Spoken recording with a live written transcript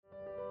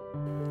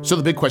So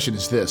the big question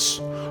is this: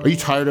 are you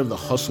tired of the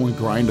hustle and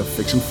grind of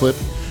fix and flip?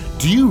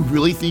 Do you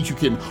really think you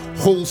can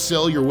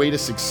wholesale your way to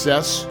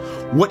success?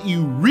 What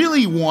you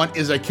really want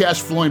is a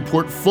cash flowing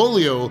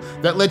portfolio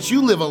that lets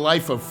you live a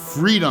life of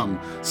freedom,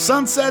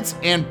 sunsets,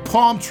 and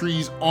palm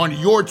trees on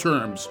your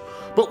terms.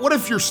 But what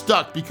if you're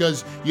stuck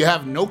because you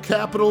have no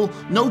capital,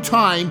 no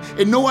time,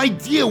 and no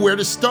idea where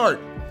to start?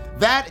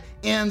 That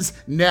ends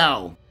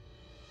now.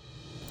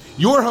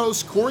 Your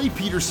host, Corey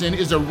Peterson,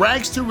 is a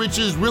rags to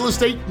riches real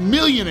estate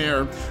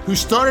millionaire who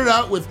started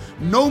out with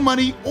no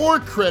money or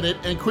credit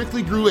and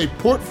quickly grew a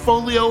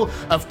portfolio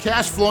of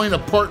cash flowing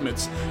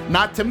apartments.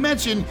 Not to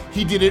mention,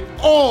 he did it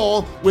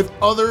all with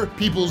other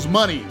people's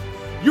money.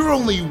 You're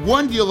only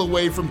one deal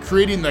away from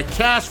creating the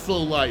cash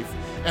flow life,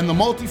 and the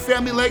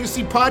Multifamily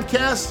Legacy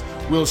Podcast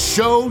will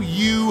show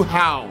you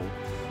how.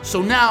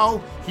 So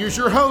now, here's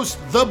your host,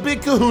 the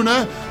Big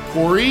Kahuna,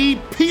 Corey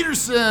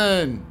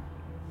Peterson.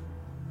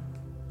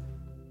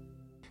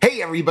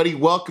 Hey everybody,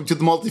 welcome to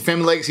the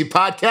Multifamily Legacy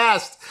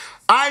Podcast.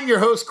 I'm your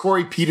host,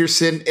 Corey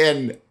Peterson,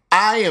 and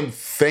I am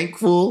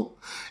thankful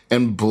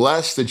and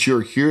blessed that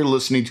you're here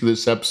listening to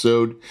this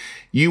episode.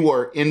 You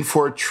are in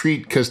for a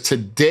treat because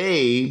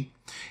today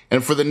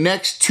and for the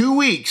next 2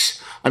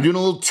 weeks, I'm doing a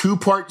little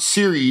two-part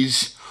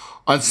series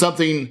on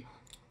something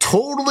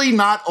totally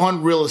not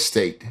on real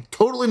estate,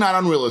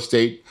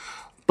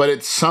 but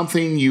it's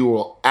something you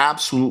will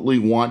absolutely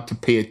want to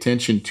pay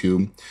attention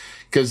to,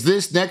 because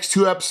this next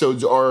two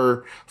episodes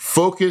are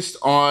focused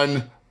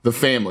on the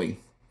family.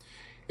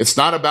 It's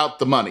not about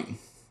the money.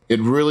 It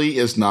really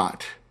is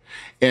not.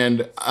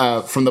 And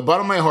from the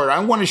bottom of my heart, I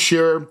want to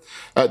share,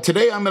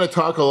 today I'm going to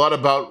talk a lot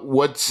about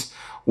what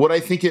I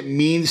think it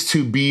means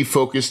to be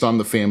focused on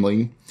the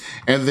family.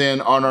 And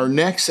then on our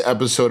next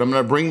episode, I'm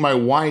going to bring my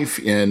wife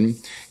in,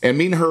 and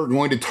me and her are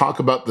going to talk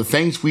about the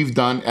things we've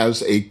done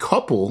as a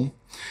couple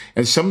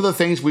and some of the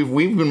things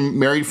we've been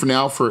married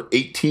for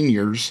 18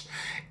 years,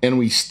 and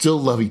we still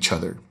love each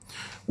other.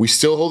 We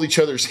still hold each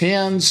other's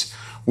hands.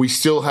 We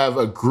still have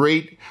a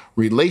great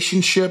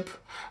relationship.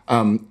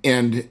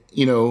 And,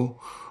 you know,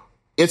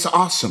 it's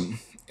awesome.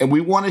 And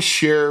we want to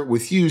share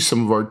with you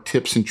some of our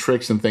tips and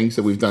tricks and things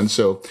that we've done.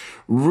 So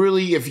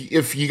really,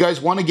 if you guys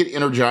want to get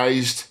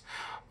energized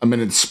and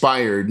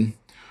inspired,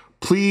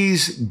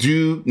 please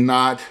do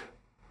not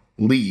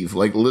leave.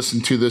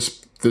 Listen to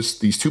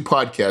these two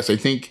podcasts. I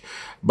think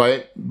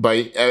by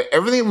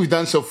everything we've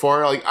done so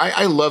far,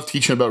 I love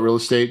teaching about real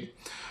estate,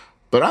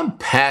 but I'm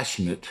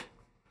passionate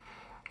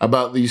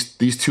about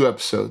these two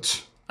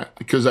episodes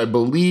because I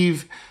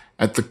believe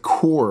at the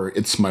core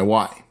it's my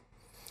why,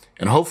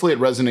 and hopefully it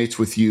resonates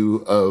with you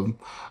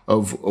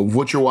of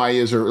what your why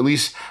is, or at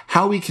least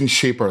how we can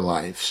shape our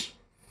lives.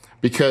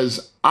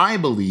 Because I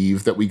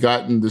believe that we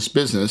got in this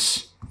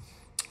business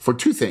for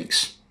two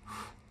things: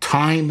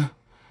 time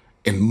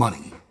and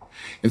money.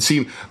 And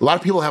see, a lot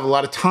of people have a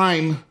lot of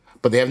time,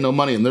 but they have no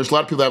money. And there's a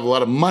lot of people that have a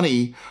lot of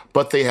money,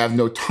 but they have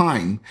no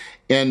time.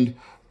 And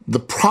the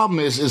problem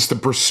is the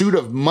pursuit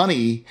of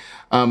money.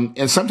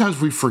 And sometimes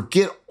we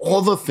forget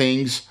all the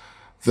things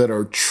that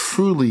are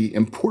truly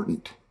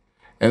important.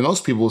 And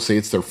most people will say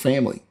it's their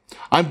family.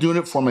 I'm doing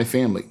it for my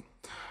family.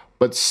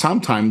 But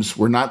sometimes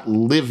we're not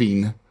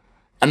living,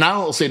 and I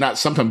will say not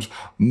sometimes,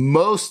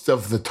 most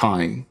of the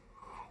time,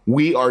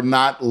 we are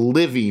not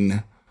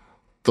living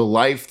the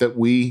life that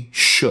we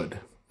should.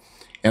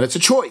 And it's a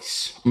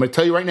choice. I'm going to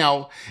tell you right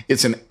now,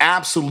 it's an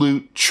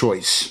absolute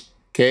choice.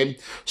 Okay?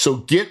 So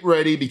get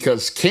ready,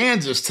 because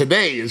Kansas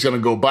today is going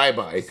to go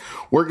bye-bye.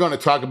 We're going to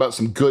talk about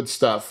some good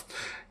stuff.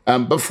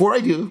 Before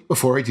I do,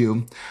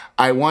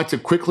 I want to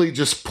quickly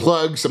just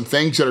plug some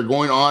things that are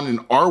going on in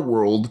our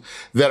world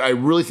that I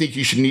really think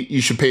you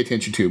should pay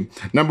attention to.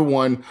 Number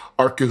one,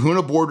 our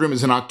Kahuna Boardroom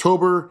is in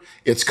October.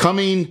 It's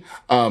coming.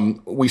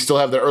 We still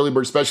have the early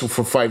bird special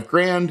for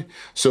 $5,000.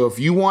 So if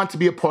you want to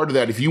be a part of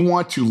that, if you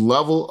want to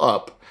level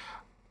up,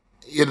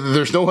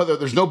 there's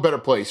no better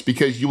place,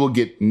 because you will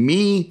get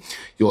me.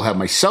 You'll have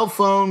my cell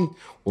phone.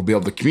 We'll be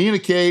able to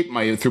communicate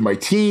through my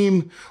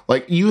team.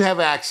 You have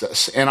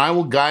access, and I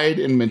will guide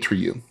and mentor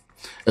you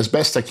as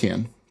best I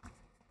can.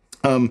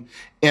 And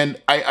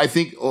I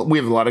think we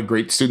have a lot of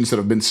great students that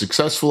have been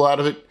successful out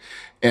of it,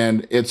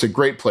 and it's a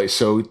great place.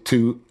 So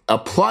to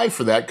apply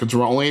for that, because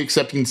we're only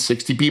accepting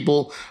 60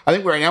 people, I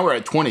think right now we're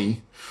at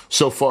 20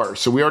 so far.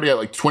 So we already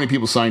got 20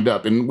 people signed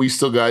up, and we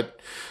still got,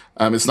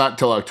 it's not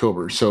till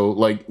October. So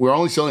we're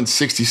only selling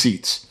 60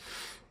 seats.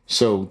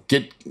 So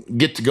get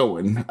to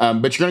going.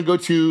 But you're going to go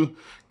to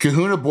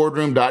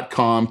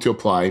kahunaboardroom.com to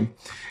apply.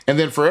 And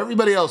then for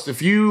everybody else,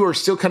 if you are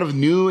still kind of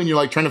new and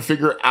you're trying to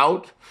figure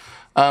out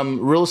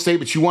real estate,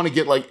 but you want to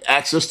get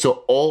access to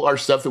all our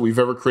stuff that we've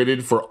ever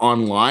created for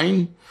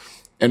online,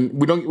 and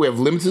we have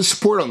limited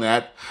support on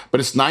that, but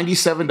it's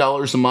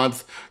 $97 a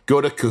month.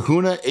 Go to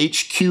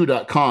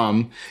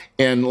kahunahq.com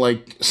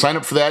and sign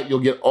up for that. You'll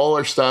get all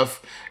our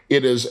stuff.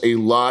 It is a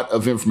lot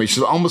of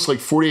information. It's almost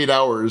 48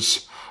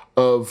 hours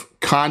of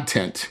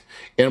content.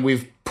 And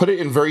we've put it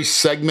in very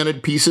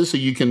segmented pieces so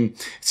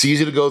it's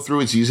easy to go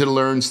through. It's easy to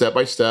learn step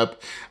by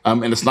step.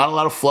 And it's not a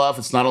lot of fluff.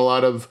 It's not a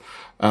lot of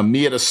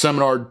Me at a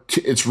seminar,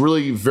 it's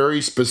really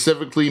very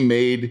specifically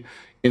made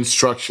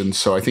instructions,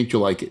 so I think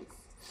you'll like it.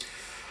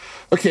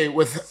 Okay,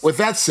 with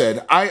that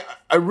said, I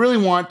really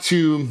want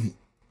to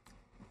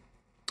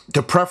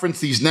preference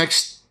these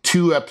next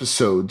 2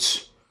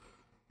 episodes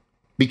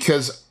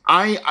because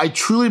I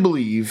truly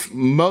believe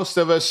most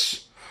of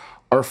us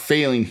are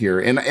failing here.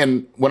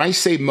 And when I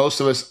say most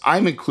of us,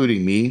 I'm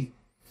including me.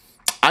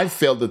 I've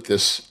failed at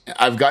this.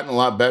 I've gotten a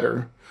lot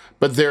better.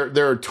 But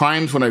there are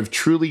times when I've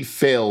truly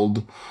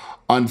failed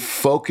on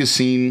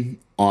focusing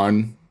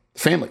on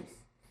family.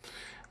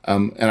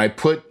 And I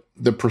put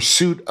the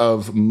pursuit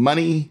of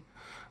money,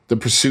 the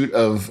pursuit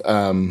of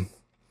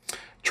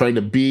trying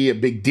to be a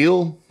big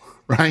deal,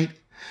 right?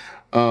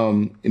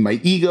 In my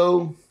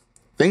ego,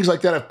 things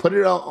like that. I've put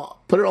it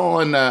all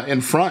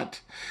in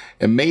front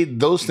and made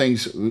those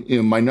things,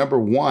 my number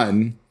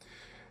one.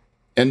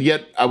 And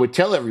yet I would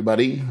tell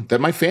everybody that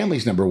my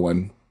family's number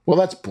one. Well,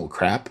 that's bull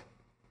crap.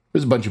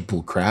 There's a bunch of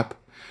bull crap.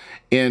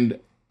 And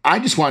I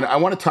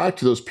want to talk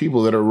to those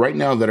people that are right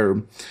now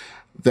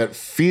that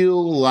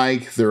feel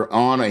like they're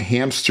on a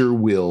hamster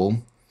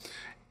wheel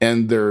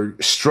and they're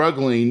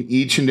struggling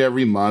each and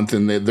every month.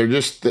 And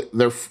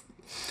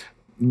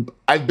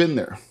I've been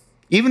there.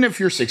 Even if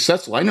you're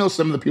successful, I know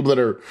some of the people that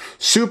are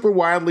super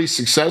wildly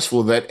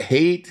successful that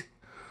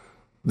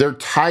they're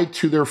tied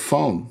to their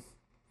phone.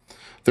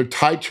 They're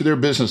tied to their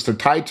business. They're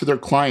tied to their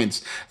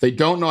clients. They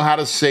don't know how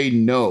to say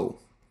no.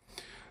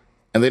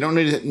 And they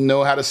don't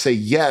know how to say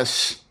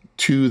yes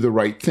to the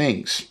right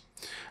things.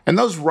 And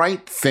those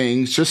right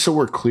things, just so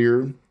we're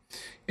clear,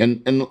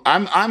 and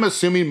I'm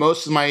assuming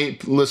most of my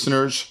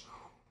listeners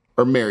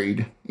are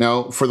married.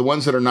 Now, for the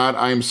ones that are not,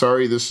 I'm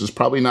sorry, this is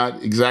probably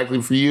not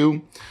exactly for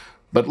you,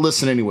 but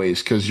listen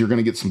anyways, because you're going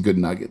to get some good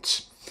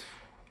nuggets.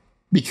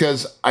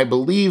 Because I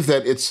believe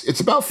that it's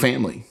about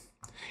family.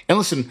 And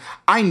listen,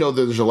 I know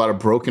that there's a lot of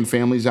broken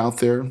families out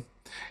there,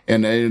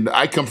 and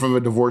I come from a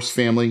divorced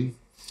family.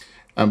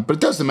 But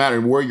it doesn't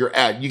matter where you're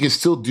at. You can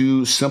still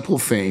do simple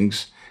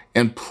things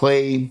and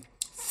play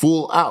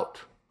full out,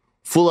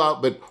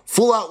 but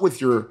full out with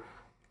your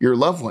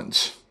loved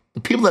ones, the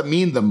people that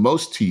mean the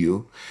most to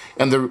you.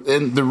 And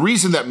the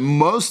reason that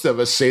most of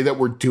us say that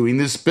we're doing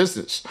this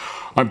business,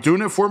 I'm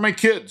doing it for my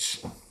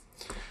kids.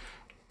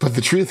 But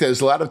the truth is,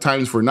 a lot of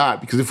times we're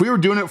not, because if we were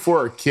doing it for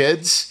our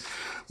kids,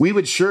 we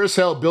would sure as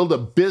hell build a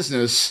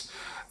business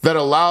that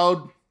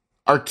allowed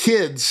our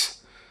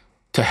kids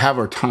to have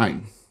our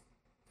time.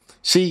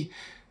 See,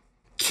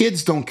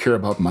 kids don't care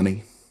about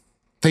money.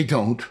 They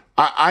don't.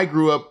 I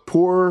grew up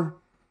poor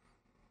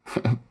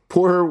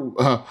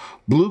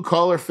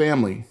blue-collar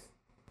family.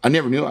 I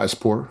never knew I was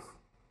poor.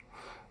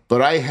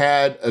 But I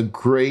had a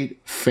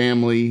great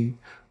family.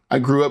 I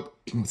grew up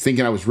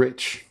thinking I was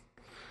rich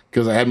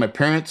because I had my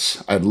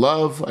parents, I had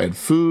love, I had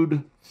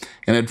food,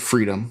 and I had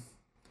freedom.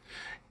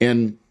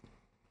 And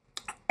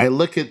I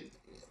look at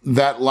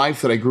that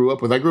life that I grew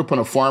up with. I grew up on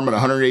a farm at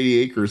 180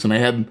 acres, and I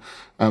had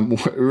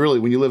really,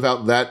 when you live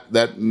out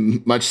that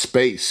much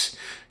space,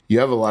 you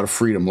have a lot of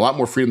freedom, a lot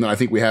more freedom than I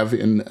think we have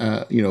in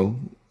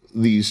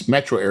these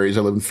metro areas.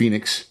 I live in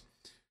Phoenix,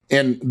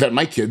 and that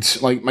my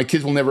kids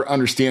will never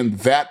understand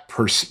that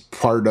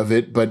part of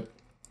it.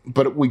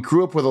 But we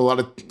grew up with a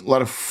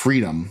lot of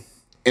freedom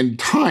and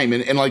time,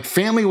 and like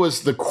family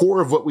was the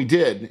core of what we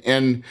did.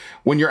 And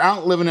when you're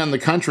out living in the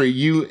country,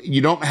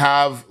 you don't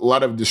have a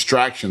lot of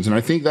distractions. And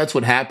I think that's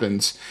what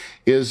happens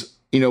is,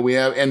 we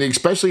have, and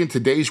especially in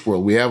today's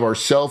world, we have our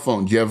cell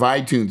phones, you have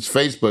iTunes,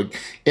 Facebook,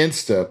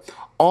 Insta,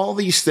 all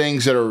these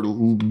things that are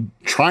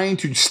trying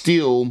to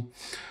steal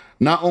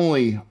not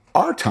only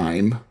our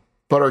time,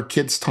 but our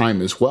kids'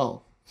 time as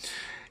well.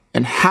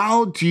 And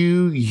how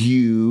do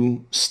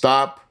you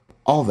stop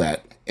all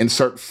that and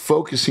start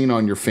focusing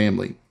on your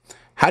family?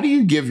 How do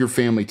you give your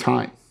family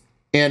time?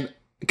 And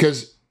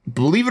because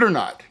believe it or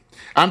not,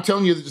 I'm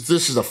telling you,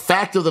 this is a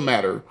fact of the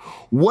matter.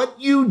 What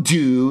you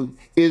do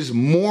is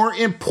more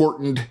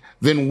important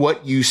than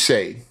what you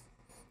say.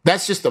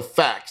 That's just a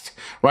fact,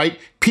 right?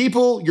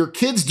 Your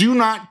kids do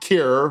not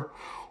care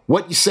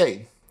what you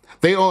say.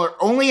 They are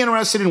only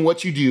interested in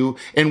what you do,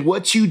 and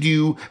what you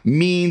do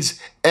means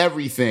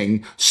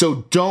everything.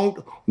 So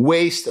don't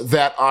waste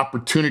that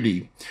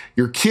opportunity.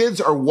 Your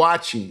kids are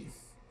watching.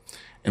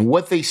 And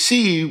what they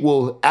see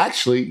will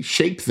actually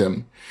shape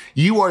them.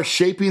 You are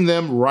shaping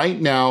them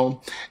right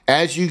now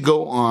as you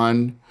go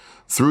on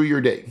through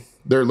your day.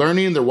 They're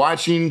learning, they're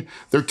watching,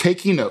 they're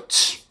taking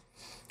notes.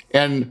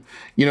 And,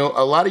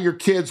 a lot of your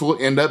kids will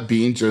end up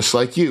being just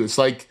like you. It's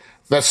like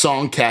that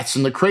song, Cats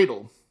in the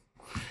Cradle.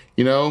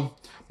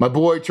 My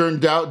boy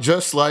turned out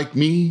just like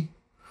me,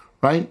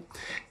 right?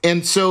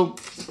 And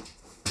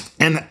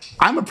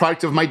I'm a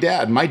product of my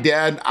dad. My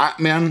dad,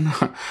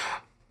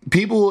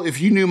 people,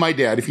 if you know my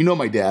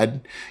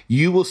dad,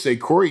 you will say,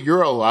 Corey,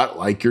 you're a lot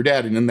like your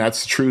dad. And then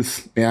that's the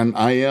truth, man.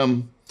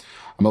 I'm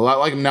a lot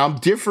like him. Now I'm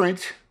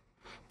different,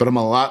 but I'm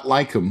a lot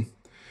like him.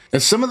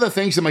 And some of the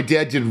things that my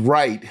dad did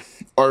right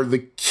are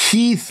the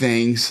key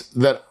things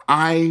that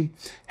I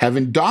have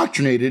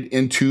indoctrinated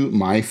into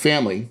my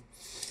family.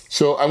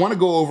 So I want to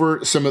go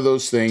over some of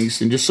those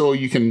things, and just so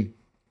you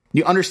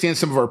understand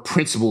some of our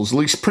principles, at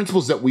least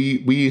principles that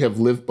we have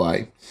lived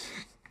by.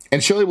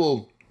 And Shelley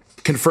will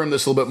confirm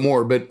this a little bit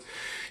more, but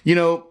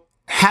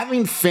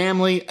having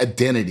family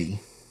identity,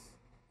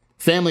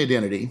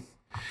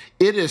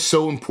 it is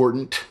so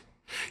important.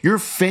 Your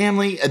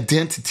family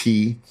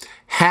identity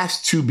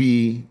has to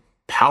be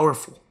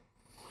powerful,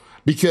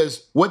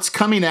 because what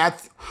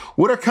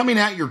are coming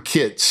at your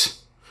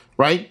kids,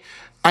 right?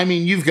 I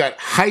mean, you've got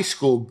high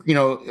school,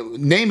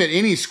 name it,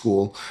 any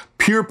school,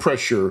 peer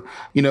pressure,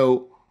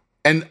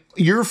 and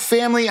your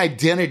family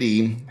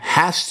identity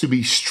has to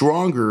be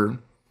stronger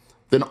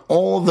than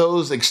all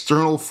those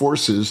external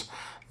forces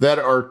that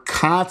are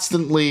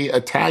constantly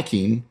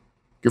attacking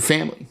your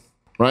family,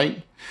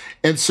 right?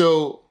 And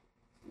so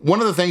one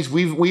of the things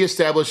we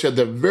established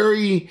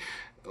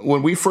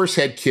when we first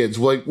had kids,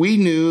 like, we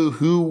knew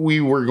who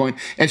we were going,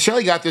 and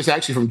Shelley got this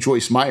actually from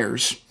Joyce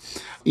Myers,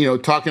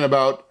 talking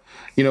about,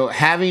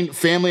 having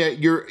family,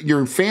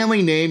 your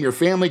family name, your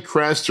family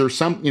crest, or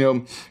some,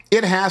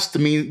 it has to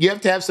mean, you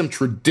have to have some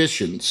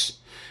traditions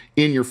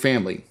in your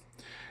family.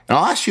 And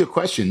I'll ask you a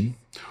question.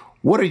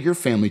 What are your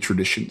family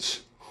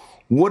traditions?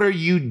 What are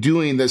you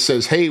doing that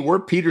says, hey, we're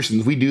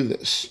Petersons, we do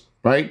this,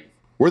 right?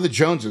 We're the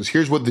Joneses.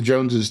 Here's what the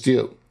Joneses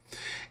do.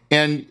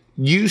 And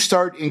you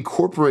start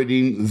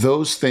incorporating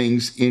those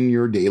things in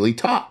your daily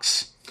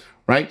talks,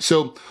 right?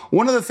 So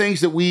one of the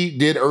things that we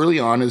did early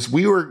on is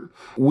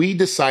we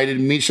decided,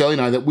 me, Shelley,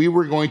 and I, that we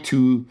were going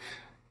to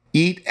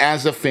eat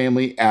as a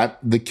family at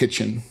the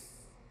kitchen.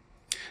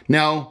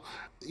 Now,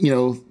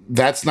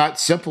 that's not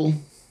simple,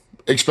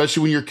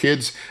 especially when your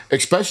kids,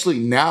 especially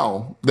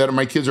now that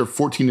my kids are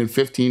 14 and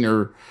 15,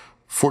 or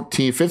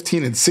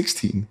 15 and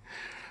 16,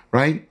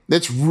 right?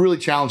 That's really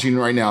challenging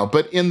right now.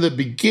 But in the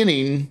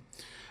beginning,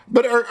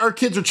 our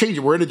kids are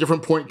changing. We're at a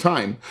different point in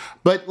time.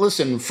 But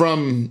listen,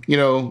 from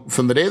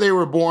the day they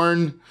were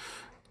born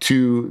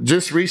to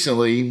just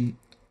recently,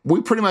 we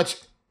pretty much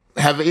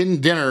have eaten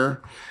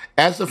dinner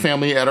as a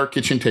family at our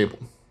kitchen table.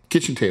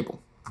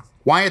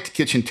 Why at the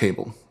kitchen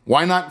table?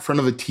 Why not in front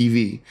of the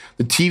TV?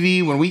 The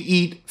TV, when we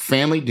eat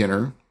family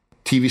dinner,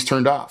 TV's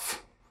turned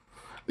off.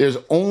 There's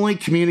only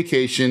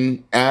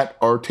communication at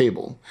our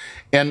table.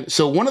 And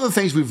so one of the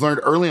things we've learned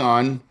early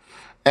on,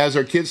 as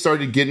our kids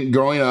started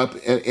growing up,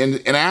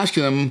 and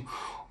asking them,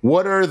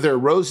 what are their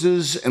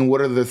roses and what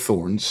are their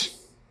thorns?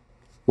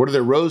 What are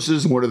their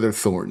roses and what are their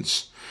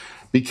thorns?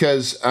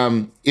 Because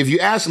if you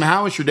ask them,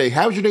 how was your day?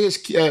 How was your day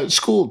at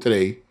school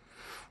today?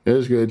 It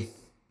was good,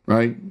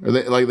 right? Or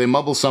they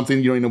mumble something,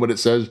 you don't even know what it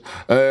says.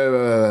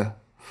 Right?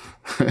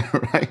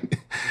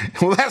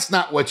 Well, that's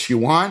not what you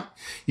want.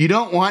 You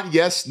don't want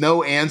yes,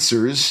 no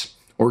answers,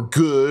 or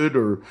good,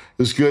 or it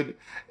was good.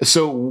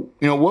 So,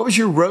 what was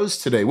your rose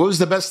today? What was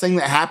the best thing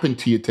that happened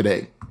to you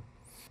today?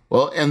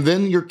 Well, and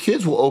then your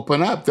kids will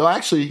open up. They'll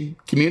actually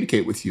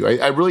communicate with you.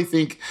 I really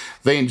think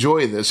they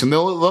enjoy this. And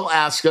they'll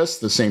ask us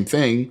the same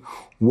thing.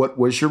 What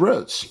was your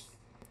rose?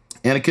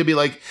 And it could be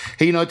like,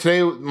 hey,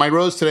 today, my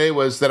rose today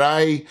was that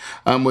I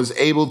was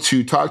able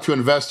to talk to an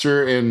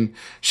investor, and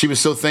she was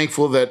so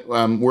thankful that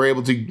we're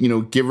able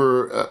to, give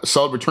her a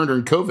solid return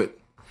during COVID.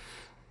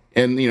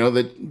 And,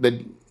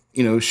 that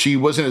she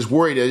wasn't as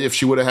worried as if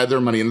she would have had their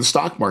money in the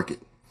stock market.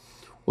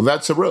 Well,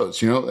 that's a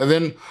rose, And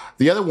then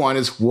the other one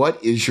is,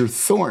 what is your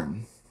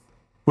thorn?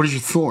 What is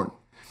your thorn?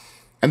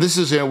 And this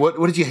is, what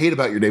did you hate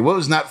about your day? What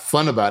was not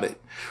fun about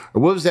it?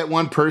 Or what was that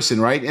one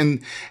person, right?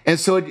 And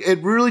so it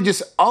really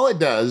just, all it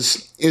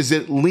does is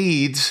it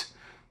leads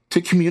to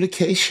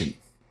communication,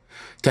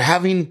 to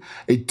having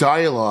a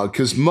dialogue,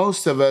 because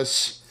most of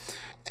us,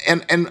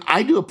 and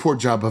I do a poor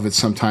job of it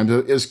sometimes,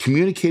 is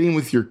communicating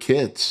with your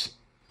kids.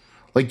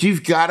 Like,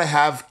 you've got to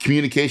have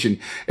communication.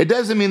 It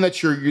doesn't mean that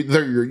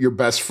they're your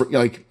best friend.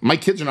 Like, my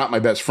kids are not my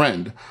best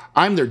friend.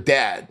 I'm their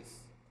dad,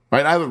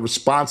 right? I have a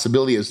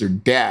responsibility as their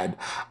dad.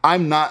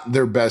 I'm not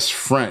their best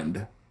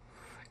friend.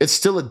 It's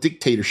still a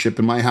dictatorship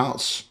in my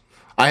house.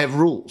 I have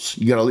rules.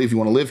 If you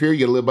want to live here, you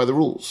got to live by the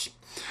rules.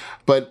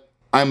 But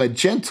I'm a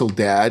gentle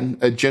dad,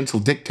 a gentle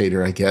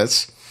dictator, I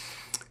guess.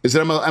 Is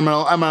that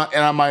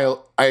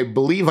I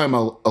believe I'm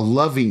a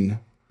loving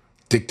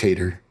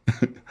dictator.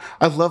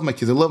 I love my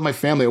kids. I love my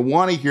family. I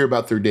want to hear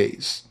about their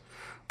days.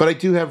 But I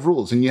do have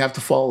rules, and you have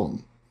to follow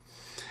them.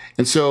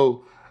 And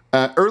so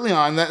early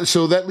on,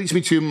 that leads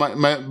me to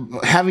my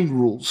having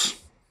rules,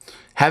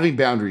 having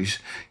boundaries.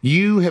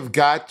 You have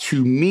got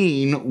to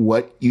mean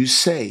what you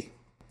say.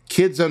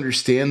 Kids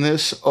understand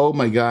this. Oh,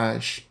 my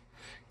gosh.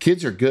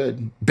 Kids are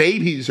good.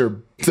 Babies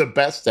are the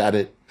best at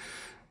it.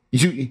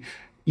 You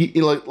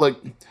like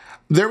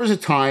there was a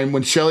time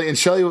when Shelley,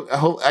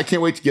 I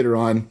can't wait to get her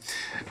on.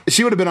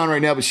 She would have been on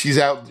right now, but she's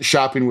out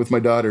shopping with my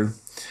daughter.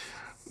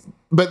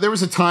 But there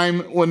was a time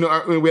when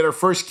we had our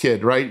first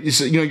kid, right?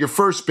 Your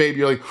first baby,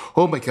 you're like,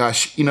 oh my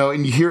gosh,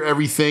 and you hear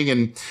everything.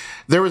 And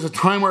there was a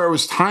time where it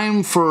was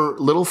time for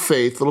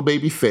little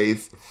baby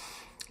Faith,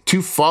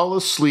 to fall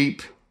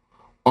asleep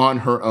on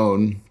her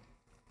own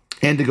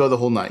and to go the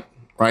whole night,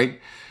 right?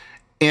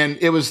 And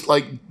it was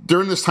like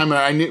during this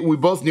time, we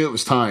both knew it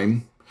was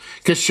time,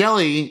 Because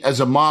Shelly, as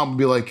a mom, would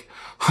be like,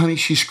 honey,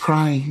 she's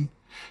crying.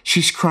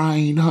 She's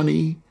crying,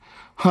 honey,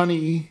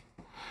 honey.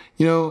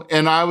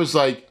 And I was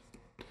like,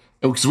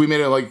 because we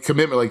made a like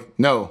commitment, like,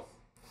 no,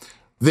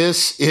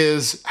 this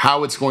is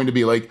how it's going to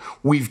be. Like,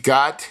 we've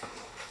got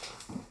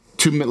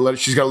to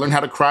she's got to learn how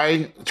to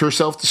cry to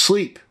herself to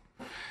sleep.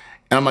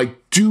 And I'm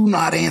like, do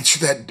not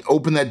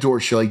open that door,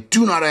 Shelly.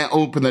 Do not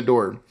open that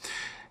door.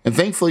 And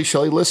thankfully,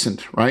 Shelly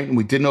listened, right? And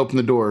we didn't open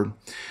the door.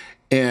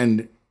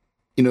 And,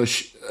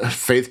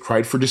 Faith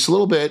cried for just a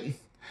little bit.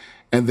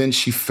 And then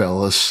she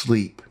fell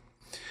asleep.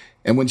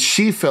 And when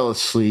she fell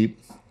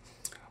asleep,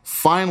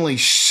 finally,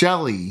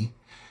 Shelly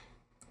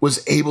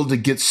was able to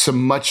get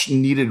some much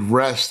needed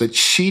rest that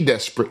she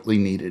desperately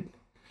needed.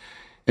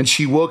 And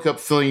she woke up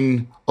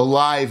feeling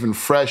alive and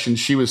fresh. And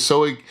she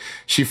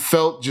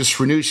felt just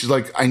renewed. She's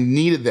like, I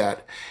needed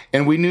that.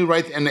 And we knew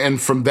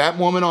and from that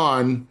moment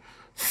on,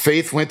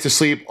 Faith went to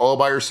sleep all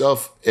by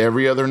herself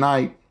every other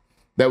night.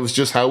 That was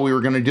just how we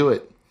were going to do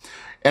it.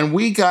 And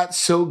we got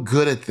so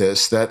good at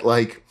this that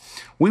like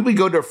we would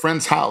go to a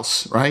friend's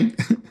house, right?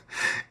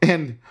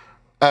 And,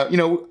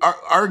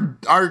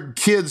 our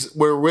kids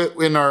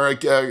were in our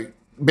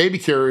baby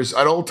carriers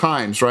at all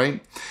times,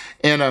 right?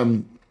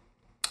 And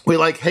we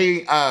like, hey,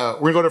 we're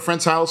going to go to a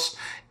friend's house.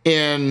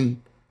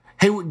 And,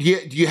 hey, do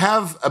you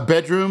have a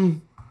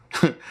bedroom?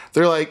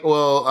 They're like,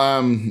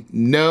 well,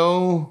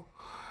 no.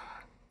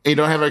 You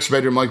don't have an extra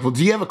bedroom. I'm like, well,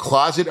 do you have a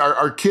closet?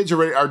 Our kids are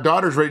ready. Our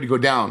daughter's ready to go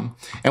down.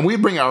 And we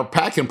bring our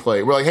pack and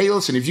play. We're like, hey,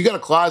 listen, if you got a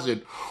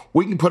closet,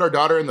 we can put our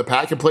daughter in the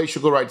pack and play.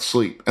 She'll go right to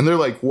sleep. And they're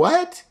like,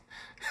 what?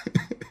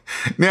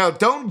 Now,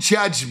 don't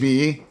judge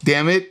me,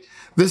 damn it.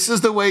 This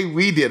is the way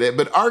we did it.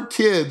 But our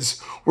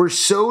kids were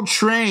so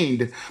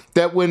trained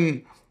that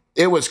when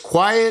it was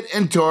quiet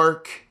and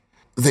dark,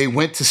 they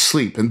went to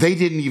sleep. And they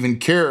didn't even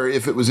care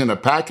if it was in a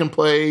pack and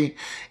play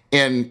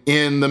and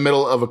in the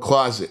middle of a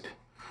closet.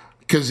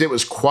 Because it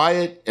was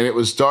quiet and it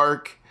was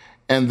dark,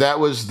 and that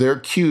was their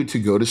cue to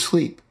go to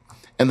sleep.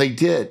 And they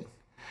did.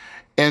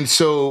 And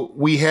so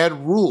we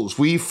had rules.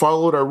 We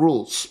followed our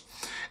rules.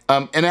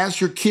 And as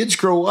your kids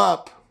grow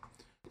up,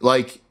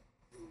 like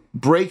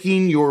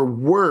breaking your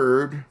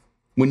word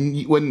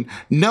when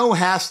no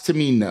has to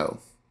mean no.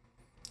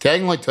 Okay, I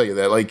can like tell you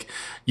that. Like,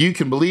 you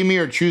can believe me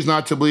or choose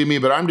not to believe me,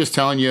 but I'm just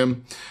telling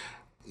you,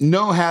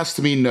 no has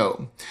to mean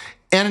no.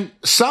 And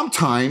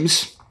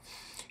sometimes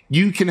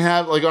you can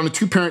have, like on a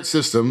two-parent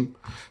system,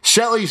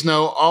 Shelly's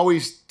no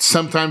always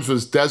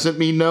sometimes doesn't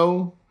mean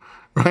no,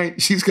 right?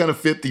 She's kind of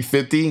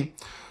 50-50.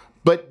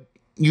 But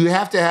you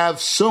have to have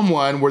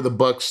someone where the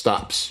buck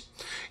stops.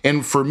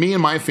 And for me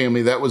and my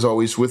family, that was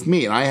always with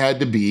me. And I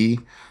had to be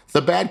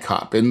the bad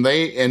cop. And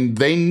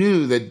they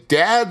knew that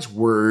Dad's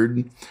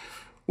word,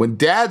 when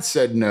Dad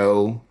said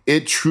no,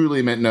 it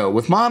truly meant no.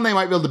 With Mom, they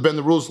might be able to bend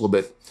the rules a little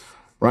bit,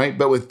 right?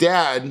 But with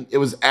Dad, it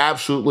was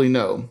absolutely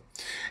no.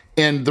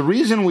 And the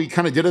reason we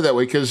kind of did it that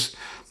way, because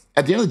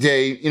at the end of the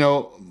day,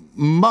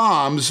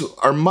 moms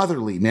are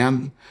motherly,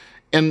 man.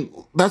 And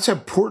that's an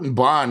important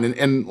bond.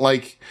 And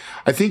like,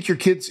 I think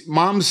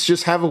moms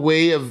just have a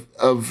way of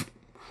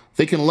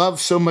they can love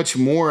so much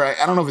more.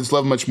 I don't know if it's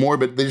love much more,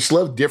 but they just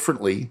love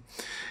differently.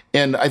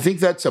 And I think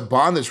that's a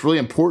bond that's really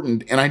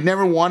important. And I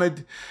never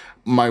wanted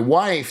my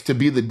wife to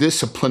be the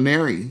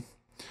disciplinary.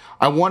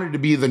 I wanted to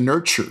be the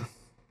nurture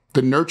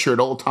at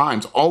all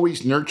times,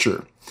 always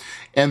nurture.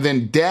 And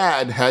then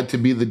Dad had to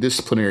be the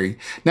disciplinary.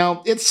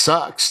 Now, it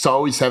sucks to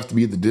always have to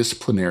be the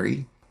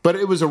disciplinary, but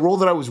it was a role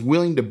that I was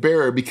willing to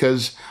bear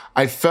because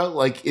I felt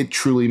like it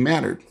truly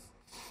mattered.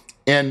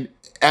 And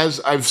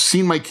as I've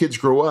seen my kids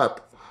grow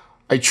up,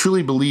 I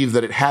truly believe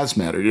that it has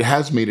mattered. It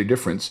has made a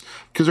difference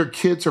because our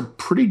kids are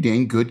pretty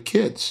dang good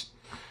kids.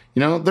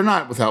 They're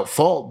not without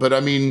fault, but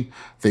I mean,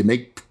 they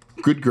make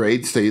good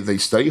grades. They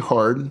study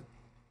hard,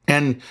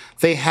 and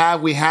we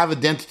have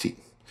identity.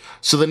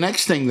 So the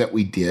next thing that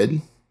we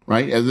did,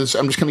 right? I'm just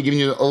kind of giving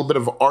you a little bit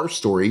of our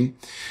story,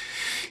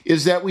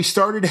 is that we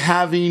started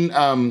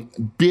having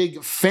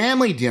big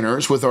family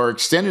dinners with our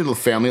extended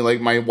family,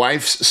 like my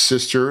wife's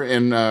sister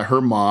and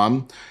her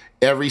mom,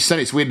 every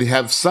Sunday. So we'd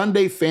have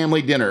Sunday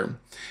family dinner.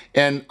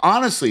 And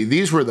honestly,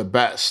 these were the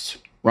best,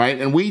 right?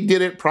 And we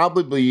did it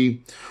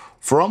probably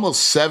for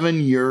almost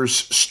 7 years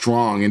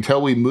strong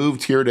until we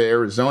moved here to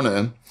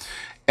Arizona.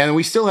 And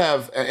we still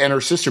have, and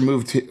her sister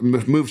moved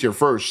here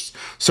first.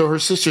 So her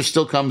sister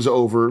still comes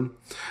over.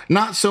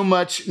 Not so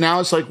much, now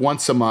it's like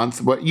once a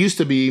month. What used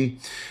to be,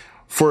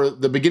 for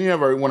the beginning of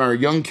when our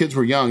young kids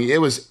were young,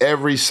 it was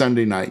every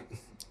Sunday night.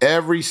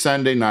 Every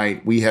Sunday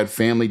night we had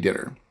family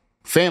dinner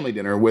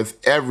with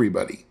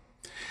everybody.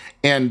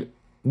 And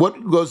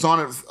what goes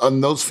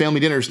on those family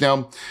dinners?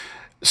 Now,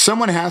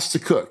 someone has to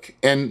cook.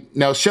 And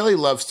now Shelly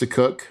loves to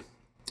cook.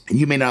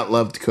 You may not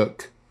love to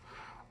cook.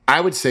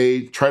 I would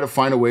say try to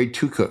find a way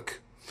to cook.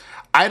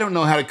 I don't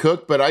know how to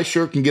cook, but I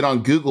sure can get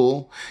on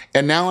Google.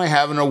 And now I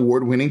have an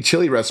award-winning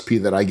chili recipe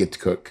that I get to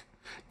cook.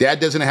 Dad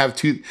does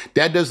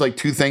like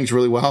two things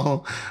really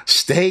well: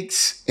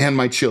 steaks and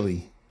my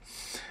chili.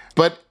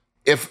 But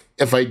if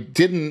Shelly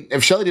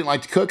didn't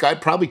like to cook,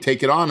 I'd probably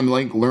take it on and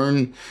like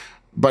learn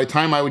by the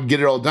time I would get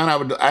it all done,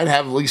 I'd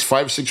have at least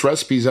 5 or 6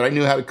 recipes that I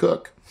knew how to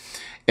cook.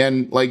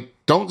 And like,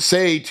 don't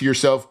say to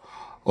yourself,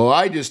 "Oh,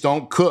 I just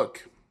don't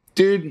cook."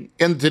 Dude,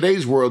 in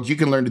today's world, you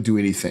can learn to do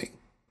anything.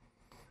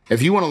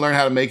 If you want to learn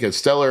how to make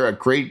a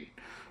great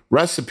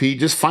recipe,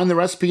 just find the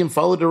recipe and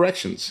follow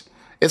directions.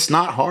 It's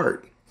not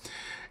hard.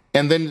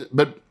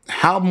 But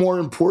how more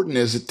important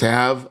is it to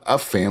have a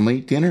family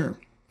dinner?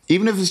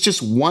 Even if it's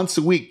just once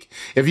a week.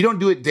 If you don't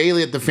do it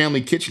daily at the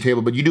family kitchen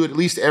table, but you do it at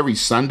least every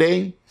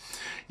Sunday,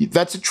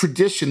 that's a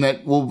tradition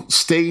that will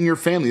stay in your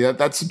family.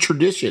 That's a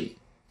tradition.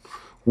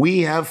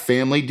 We have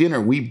family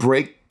dinner. We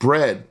break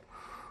bread.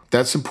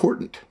 That's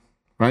important,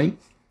 right?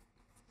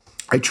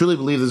 I truly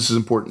believe this is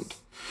important.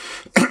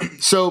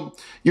 So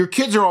your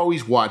kids are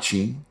always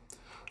watching.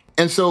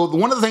 And so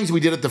one of the things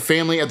we did at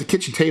the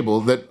kitchen table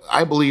that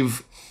I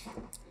believe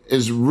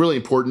is really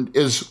important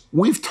is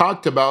we've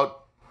talked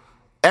about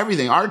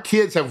everything. Our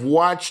kids have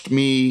watched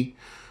me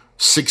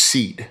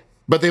succeed,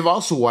 but they've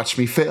also watched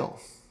me fail.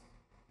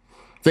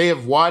 They've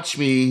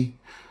seen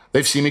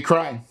me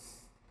cry.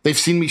 They've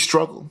seen me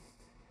struggle,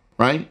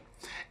 right?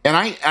 And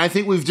I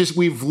think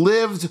we've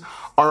lived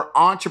our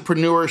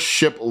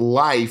entrepreneurship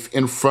life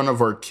in front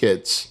of our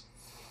kids.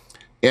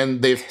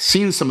 And they've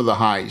seen some of the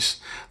highs.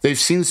 They've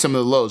seen some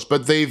of the lows,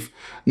 but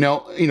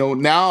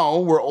now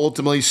we're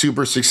ultimately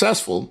super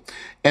successful.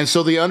 And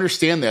so they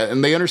understand that,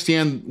 and they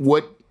understand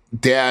what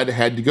dad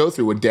had to go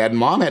through, what dad and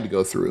mom had to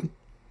go through.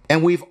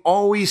 And we've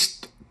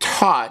always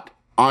taught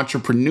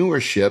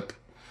entrepreneurship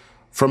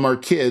from our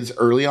kids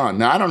early on.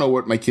 Now, I don't know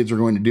what my kids are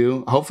going to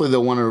do. Hopefully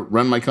they'll want to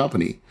run my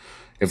company.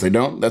 If they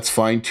don't, that's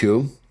fine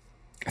too.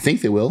 I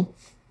think they will.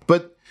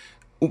 But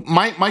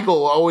my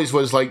goal always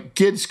was like,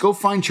 kids, go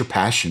find your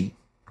passion.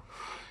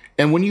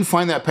 And when you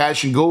find that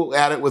passion, go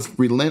at it with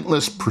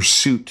relentless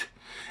pursuit.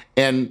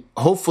 And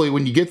hopefully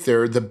when you get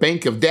there, the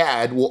bank of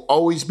dad will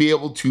always be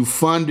able to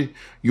fund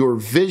your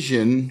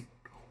vision,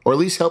 or at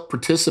least help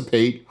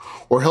participate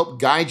or help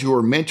guide you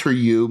or mentor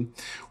you,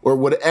 or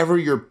whatever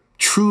your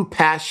true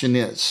passion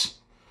is.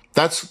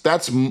 That's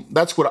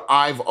what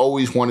I've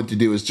always wanted to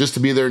do, is just to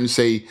be there and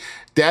say,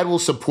 Dad will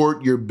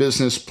support your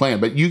business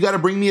plan, but you got to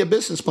bring me a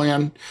business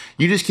plan.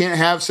 You just can't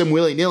have some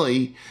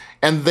willy-nilly.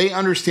 And they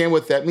understand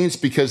what that means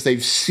because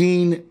they've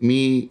seen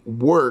me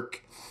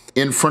work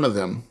in front of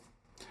them.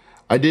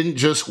 I didn't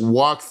just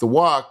walk the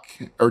walk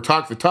or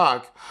talk the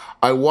talk.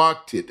 I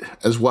walked it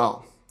as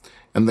well.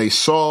 And they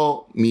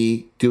saw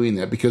me doing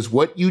that, because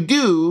what you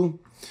do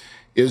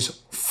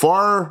is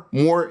far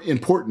more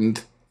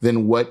important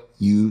than what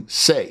you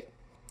say.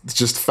 It's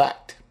just a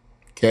fact.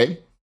 Okay?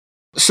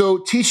 So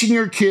teaching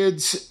your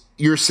kids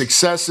your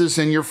successes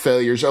and your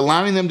failures,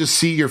 allowing them to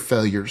see your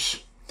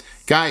failures.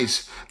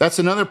 Guys, that's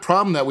another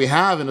problem that we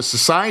have in a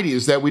society,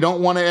 is that we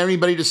don't want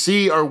anybody to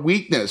see our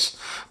weakness.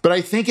 But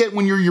I think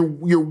when you're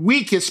your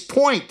weakest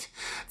point,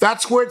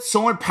 that's where it's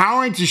so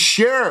empowering to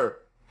share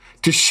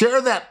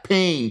that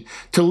pain,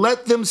 to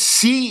let them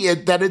see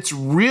it, that it's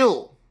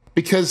real.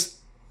 Because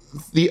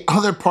the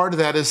other part of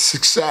that is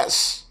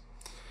success.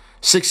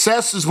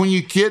 Success is when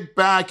you get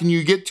back and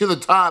you get to the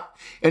top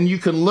and you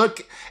can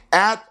look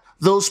at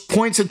those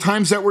points and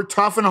times that were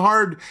tough and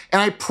hard.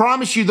 And I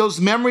promise you, those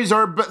memories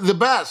are the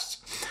best.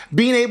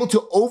 Being able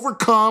to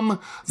overcome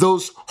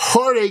those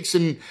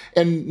heartaches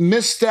and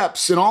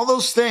missteps and all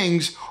those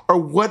things are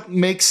what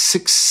makes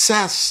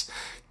success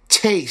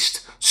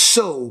taste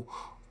so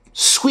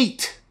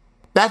sweet.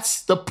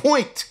 That's the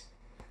point.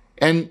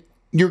 And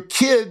your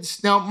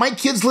kids, now my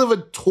kids live a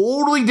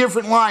totally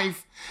different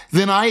life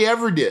than I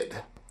ever did.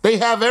 They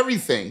have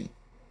everything,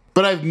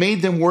 but I've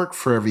made them work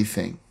for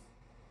everything.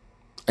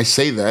 I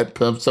say that.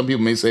 Some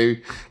people may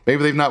say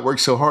maybe they've not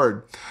worked so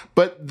hard,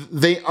 but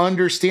they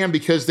understand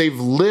because they've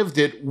lived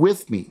it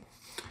with me.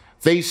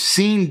 They've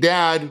seen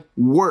Dad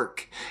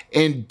work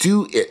and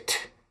do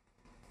it.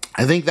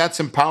 I think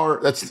that's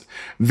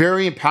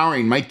very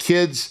empowering. My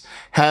kids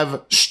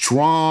have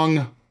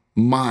strong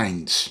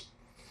minds.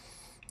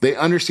 They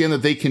understand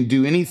that they can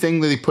do anything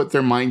that they put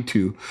their mind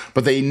to,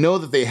 but they know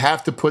that they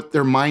have to put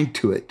their mind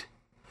to it.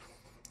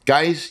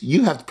 Guys,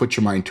 you have to put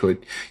your mind to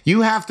it.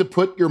 You have to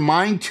put your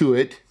mind to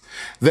it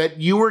that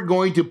you are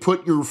going to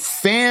put your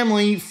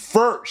family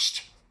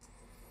first.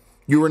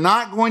 You are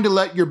not going to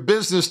let your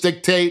business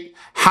dictate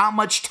how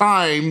much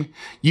time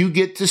you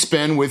get to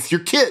spend with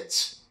your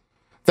kids.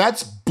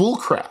 That's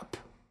bullcrap,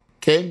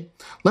 okay?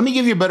 Let me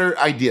give you a better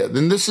idea.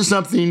 Then this is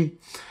something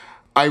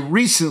I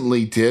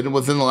recently did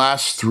within the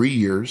last 3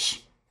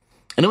 years,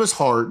 and it was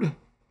hard.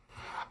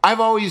 I've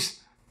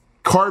always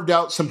carved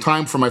out some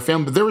time for my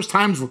family, but there was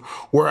times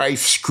where I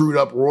screwed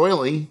up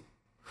royally.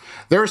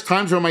 There was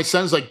times where my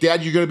son's like,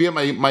 Dad, you're going to be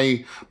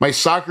at my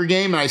soccer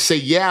game? And I say,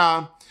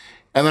 yeah.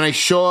 And then I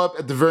show up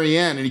at the very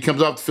end and he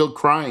comes off the field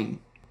crying.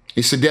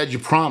 He said, Dad, you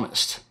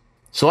promised.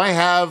 So I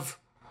have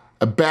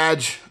a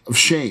badge of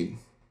shame.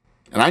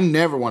 And I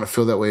never want to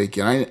feel that way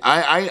again.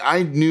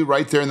 I knew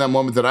right there in that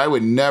moment that I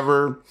would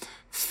never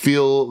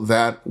feel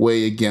that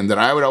way again, that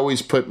I would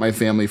always put my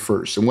family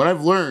first. And what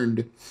I've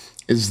learned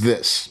is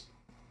this.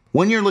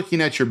 When you're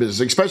looking at your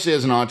business, especially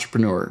as an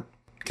entrepreneur,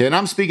 Okay, and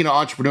I'm speaking to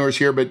entrepreneurs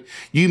here, but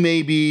you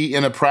may be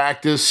in a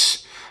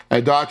practice,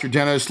 a doctor,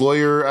 dentist,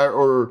 lawyer,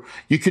 or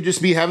you could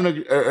just be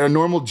having a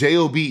normal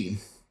job.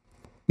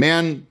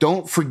 Man,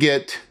 don't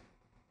forget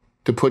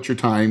to put your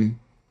time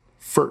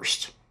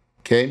first.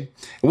 Okay,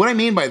 and what I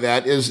mean by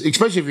that is,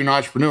 especially if you're an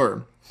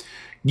entrepreneur,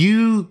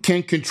 you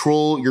can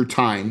control your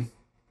time.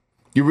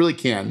 You really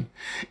can.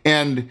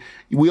 And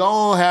we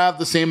all have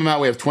the same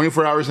amount. We have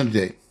 24 hours in a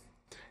day.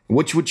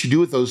 What you do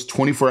with those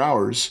 24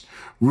 hours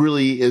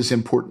really is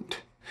important.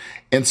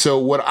 And so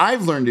what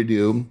I've learned to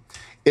do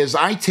is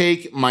I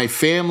take my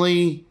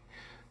family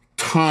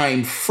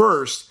time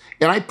first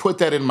and I put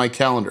that in my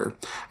calendar.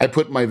 I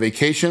put my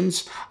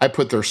vacations, I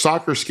put their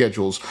soccer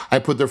schedules, I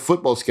put their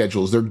football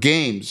schedules, their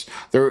games,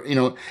 their,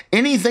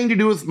 anything to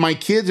do with my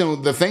kids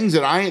and the things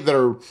that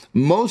are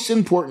most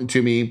important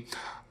to me,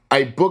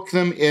 I book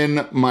them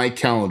in my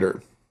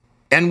calendar.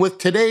 And with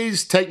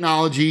today's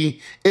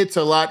technology, it's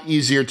a lot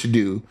easier to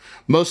do.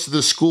 Most of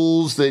the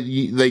schools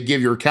they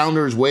give your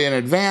calendars way in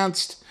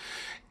advance.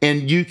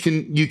 And you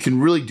can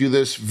really do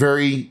this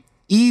very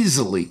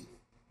easily.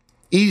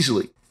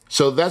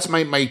 So that's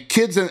my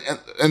kids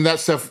and that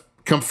stuff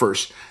come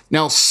first.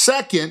 Now,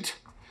 second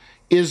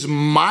is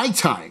my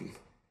time,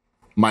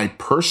 my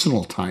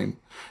personal time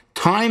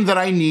that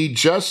I need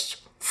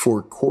just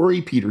for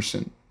Corey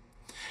Peterson.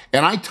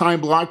 And I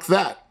time block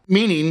that,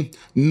 meaning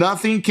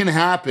nothing can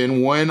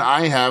happen when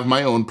I have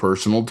my own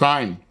personal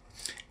time,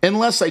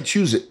 unless I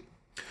choose it.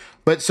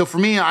 But so for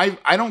me,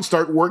 I don't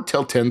start work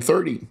till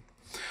 10:30.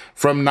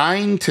 From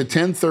 9 to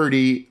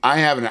 10:30, I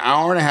have an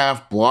hour and a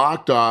half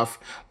blocked off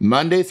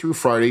Monday through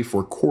Friday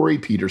for Corey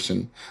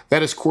Peterson.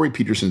 That is Corey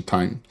Peterson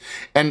time.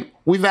 And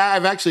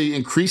I've actually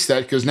increased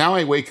that because now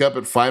I wake up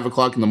at 5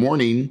 o'clock in the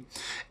morning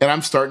and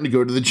I'm starting to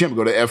go to the gym,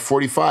 go to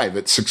F45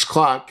 at 6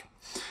 o'clock.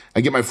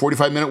 I get my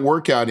 45-minute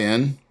workout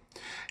in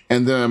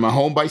and then I'm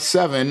home by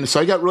 7. So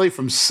I got really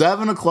from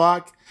 7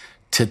 o'clock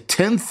to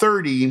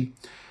 10:30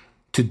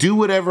 to do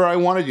whatever I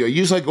want to do. I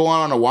usually go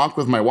on a walk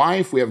with my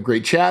wife. We have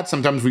great chats.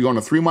 Sometimes we go on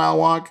a 3-mile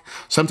walk.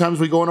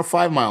 Sometimes we go on a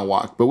 5-mile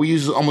walk, but we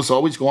usually almost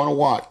always go on a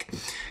walk.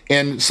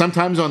 And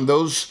sometimes on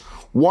those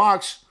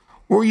walks,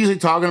 we're usually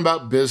talking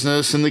about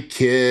business and the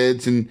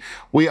kids and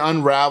we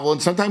unravel.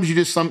 And sometimes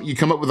you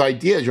come up with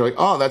ideas. You're like,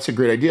 oh, that's a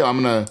great idea.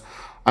 I'm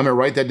gonna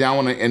write that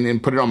down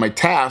and put it on my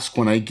task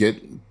when I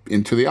get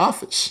into the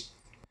office.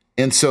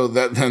 And so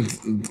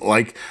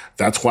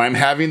that's why I'm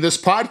having this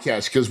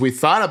podcast, because we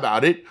thought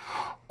about it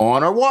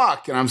on our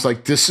walk. And I was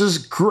like, this is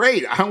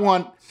great.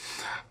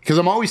 Because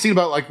I'm always thinking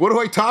about what do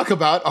I talk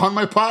about on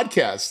my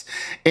podcast?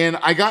 And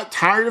I got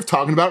tired of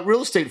talking about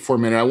real estate for a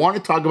minute. I want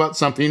to talk about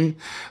something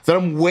that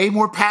I'm way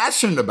more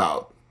passionate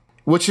about,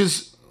 which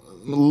is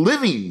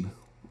living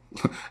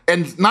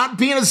and not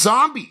being a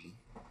zombie.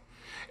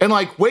 And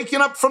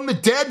waking up from the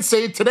dead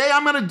saying, today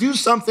I'm going to do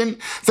something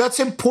that's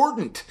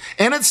important.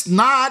 And it's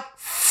not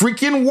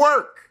freaking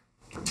work.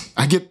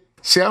 I'm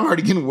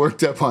already getting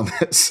worked up on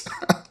this.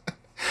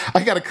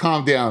 I got to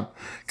calm down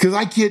because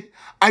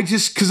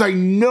I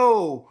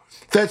know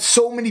that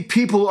so many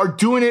people are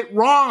doing it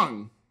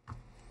wrong.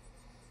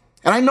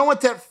 And I know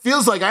what that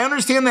feels like. I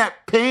understand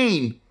that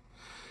pain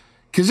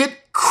because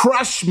it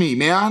crushed me,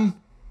 man.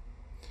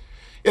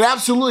 It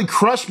absolutely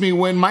crushed me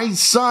when my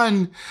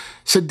son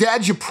said,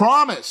 Dad, you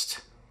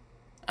promised.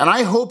 And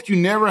I hope you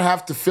never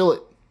have to feel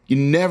it. You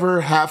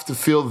never have to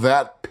feel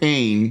that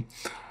pain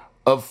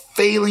of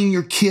failing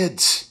your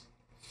kids,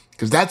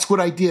 because that's what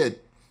I did.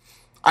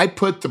 I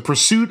put the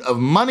pursuit of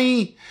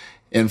money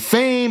and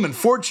fame and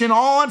fortune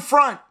all in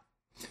front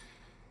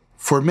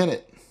for a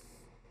minute,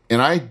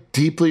 and I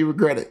deeply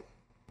regret it.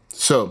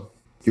 So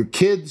your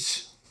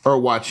kids are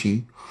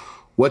watching.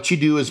 What you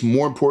do is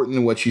more important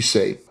than what you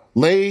say.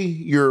 Lay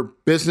your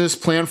business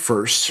plan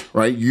first,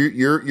 right?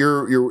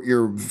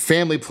 Your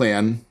family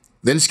plan,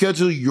 then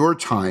schedule your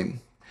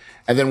time.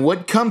 And then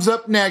what comes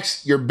up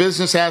next, your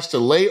business has to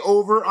lay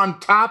over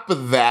on top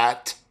of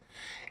that,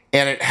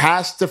 and it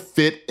has to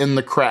fit in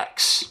the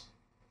cracks.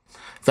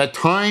 That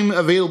time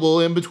available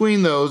in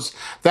between those,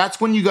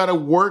 that's when you got to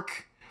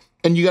work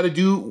and you got to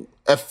do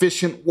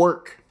efficient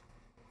work.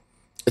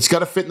 It's got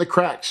to fit in the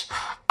cracks.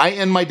 I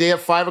end my day at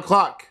 5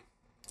 o'clock.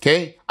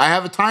 Okay. I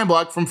have a time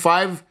block from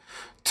 5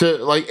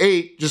 to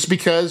 8, just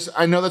because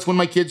I know that's when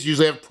my kids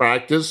usually have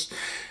practice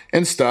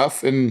and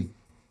stuff. And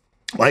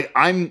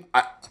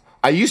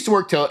I used to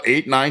work till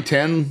 8, 9,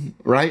 10,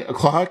 right?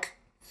 O'clock.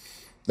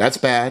 That's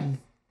bad.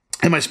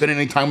 Am I spending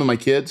any time with my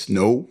kids?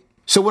 No.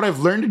 So what I've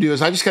learned to do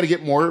is I just got to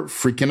get more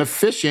freaking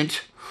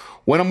efficient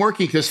when I'm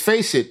working, because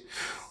face it,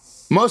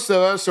 most of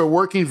us are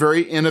working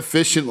very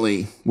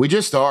inefficiently. We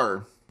just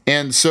are.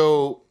 And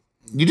so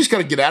you just got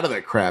to get out of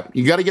that crap.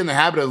 You got to get in the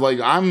habit of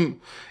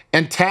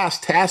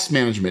task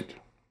management.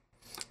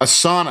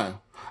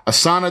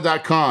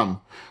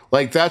 Asana.com.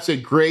 Like that's a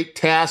great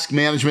task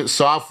management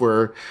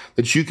software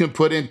that you can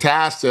put in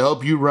tasks to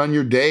help you run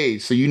your day.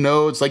 So you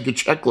know it's like your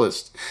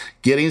checklist,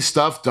 getting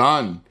stuff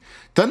done.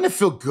 Doesn't it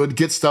feel good to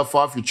get stuff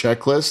off your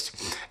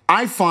checklist?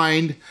 I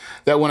find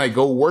that when I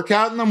go work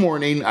out in the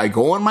morning, I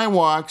go on my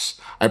walks,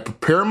 I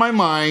prepare my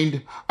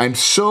mind, I'm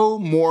so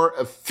more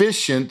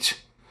efficient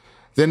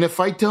than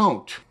if I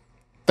don't.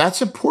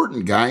 That's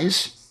important,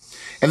 guys.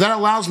 And that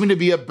allows me to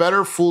be a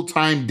better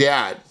full-time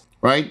dad,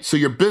 right? So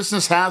your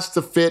business has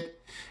to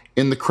fit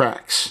in the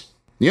cracks.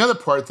 The other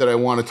part that I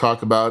want to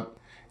talk about,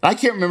 I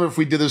can't remember if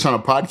we did this on a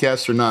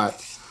podcast or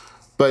not,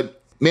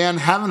 but man,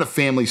 having a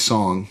family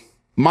song.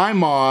 My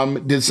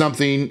mom did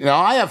something. Now,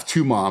 I have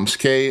two moms,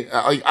 okay?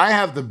 I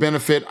have the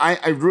benefit.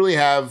 I really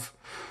have,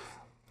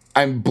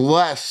 I'm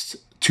blessed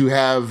to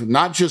have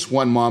not just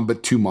one mom,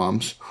 but two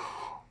moms.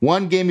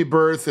 One gave me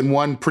birth and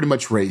one pretty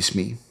much raised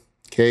me,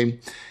 okay?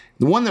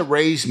 The one that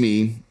raised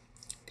me,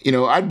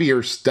 I'd be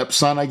her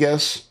stepson, I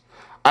guess.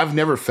 I've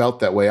never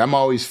felt that way. I'm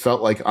always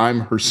felt like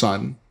I'm her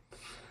son.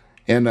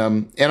 And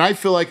I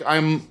feel like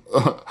I'm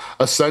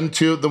a son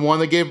to the one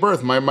that gave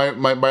birth, my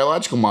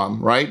biological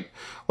mom, right?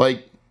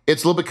 Like,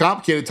 it's a little bit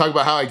complicated to talk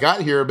about how I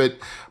got here, but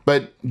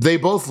they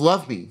both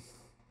love me.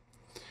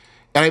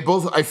 And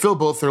I feel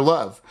both their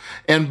love.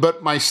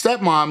 But my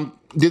stepmom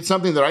did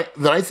something that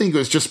I think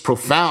was just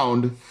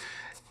profound.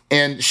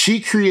 And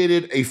she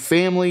created a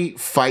family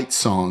fight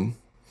song.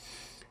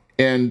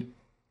 And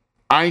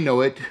I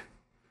know it.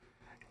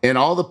 And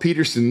all the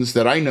Petersons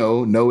that I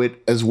know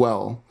it as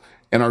well.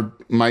 And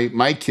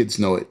my kids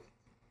know it.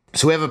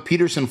 So we have a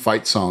Peterson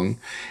fight song.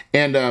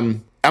 And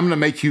I'm going to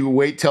make you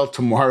wait till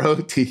tomorrow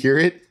to hear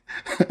it.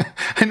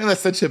 I know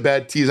that's such a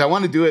bad tease. I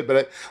want to do it,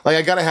 but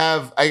I gotta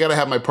have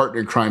my partner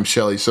in crime,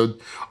 Shelly. So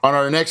on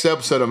our next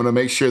episode, I'm gonna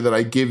make sure that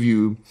I give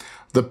you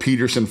the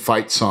Peterson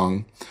fight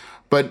song.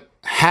 But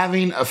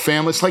having a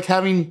family, it's like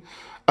having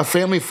a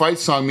family fight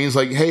song means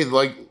like, hey,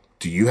 like,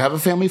 do you have a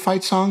family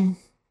fight song?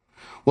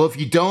 Well, if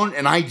you don't,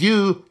 and I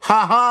do,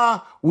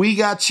 we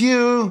got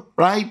you,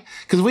 right?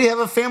 Because we have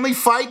a family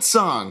fight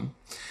song.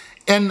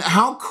 And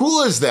how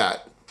cool is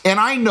that? And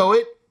I know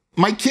it.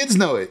 My kids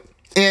know it.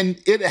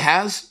 And it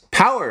has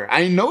power.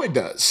 I know it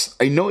does.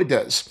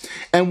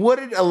 And what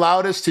it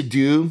allowed us to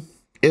do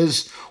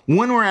is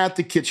when we're at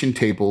the kitchen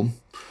table,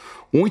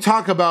 when we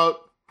talk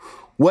about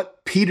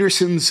what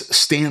Petersons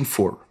stand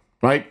for,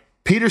 right?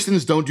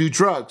 Petersons don't do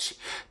drugs.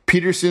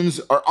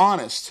 Petersons are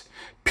honest.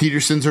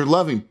 Petersons are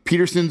loving.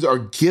 Petersons are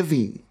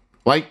giving.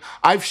 Like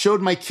I've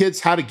showed my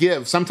kids how to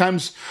give.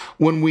 Sometimes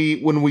when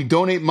we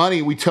donate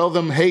money, we tell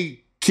them,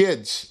 hey,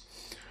 kids,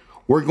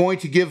 we're going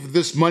to give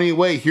this money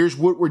away. Here's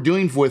what we're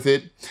doing with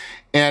it.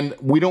 And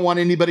we don't want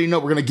anybody to know.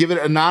 We're going to give it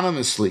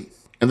anonymously.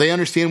 And they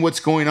understand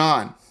what's going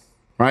on,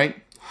 right?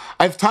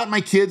 I've taught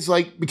my kids,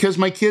 because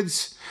my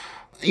kids,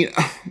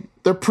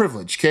 they're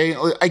privileged, okay?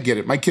 I get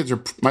it. My kids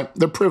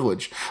they're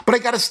privileged. But I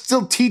got to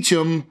still teach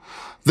them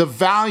the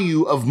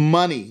value of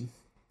money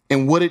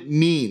and what it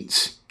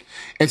means.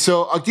 And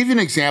so I'll give you an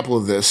example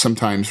of this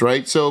sometimes,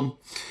 right? So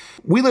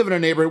we live in a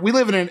neighborhood. We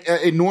live in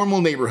a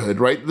normal neighborhood,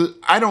 right?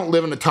 I don't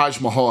live in a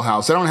Taj Mahal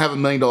house. I don't have $1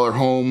 million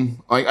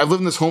home. I've lived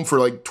in this home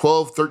for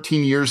 12,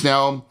 13 years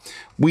now.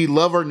 We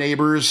love our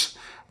neighbors.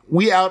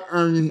 We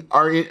out-earn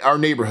our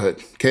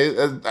neighborhood, okay?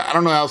 I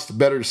don't know how else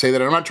better to say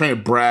that. I'm not trying to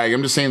brag.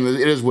 I'm just saying that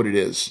it is what it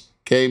is,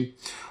 okay?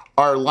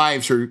 Our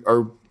lives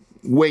are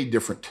way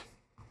different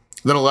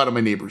than a lot of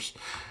my neighbors.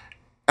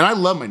 And I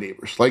love my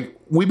neighbors.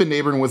 We've been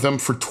neighboring with them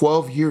for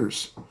 12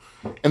 years.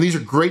 And these are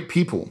great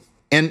people.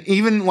 And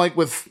even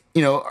with,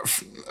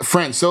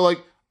 friends. So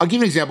I'll give you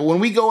an example. When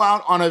we go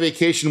out on a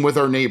vacation with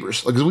our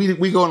neighbors, because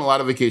we go on a lot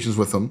of vacations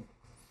with them,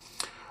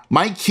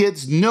 my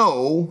kids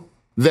know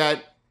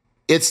that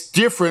it's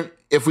different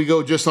if we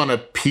go just on a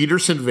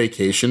Peterson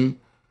vacation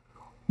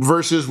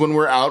versus when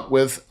we're out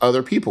with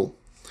other people.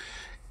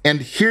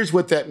 And here's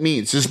what that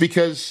means, is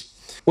because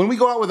when we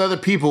go out with other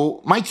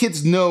people, my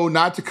kids know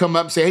not to come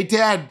up and say, hey,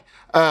 Dad,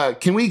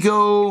 can we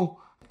all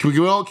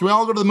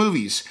go to the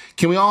movies?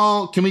 Can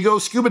we go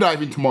scuba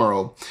diving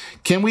tomorrow?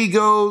 Can we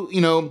go,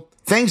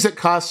 things that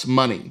cost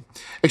money,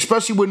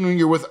 especially when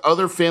you're with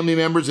other family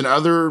members and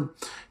other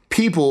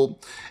people,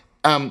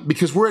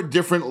 because we're at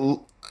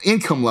different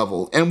income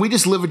level and we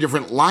just live a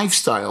different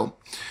lifestyle.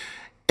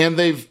 And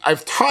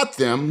I've taught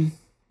them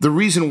the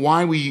reason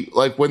why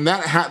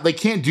they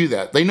can't do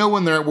that. They know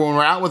when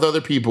we're out with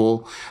other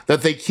people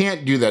that they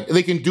can't do that.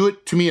 They can do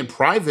it to me in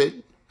private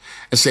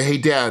and say, hey,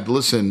 Dad,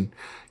 listen,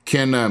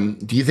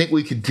 do you think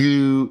we could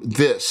do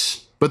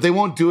this? But they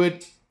won't do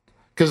it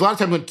because a lot of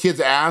times when kids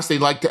ask, they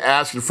like to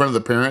ask in front of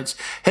the parents,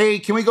 hey,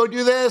 can we go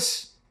do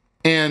this?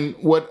 And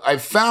what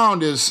I've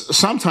found is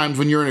sometimes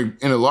when you're in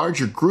a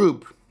larger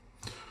group,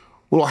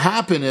 what will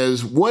happen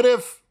is, what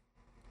if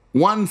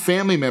one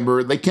family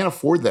member, they can't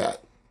afford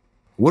that?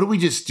 What do we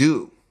just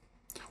do?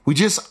 We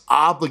just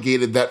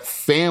obligated that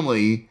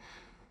family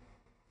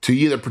to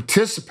either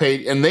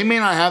participate, and they may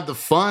not have the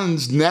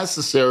funds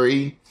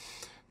necessary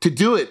to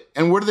do it.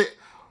 And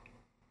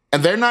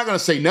and they're not going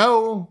to say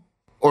no,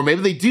 or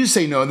maybe they do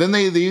say no, and then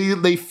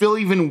they feel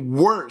even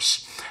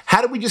worse.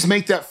 How do we just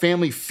make that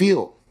family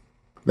feel?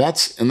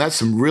 That's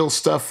some real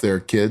stuff there,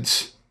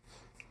 kids.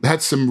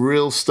 That's some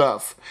real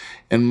stuff.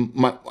 And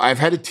I've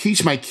had to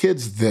teach my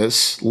kids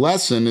this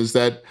lesson is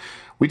that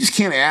we just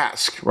can't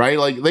ask, right?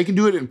 Like they can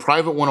do it in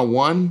private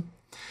 101.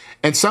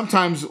 And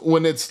sometimes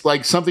when it's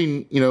like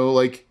something,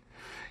 like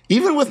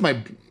even with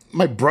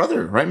my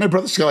brother, right? My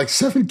brother's got like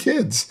 7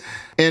 kids.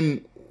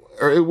 And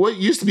or what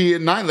used to be at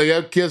 9, they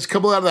got kids, a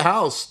couple out of the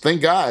house.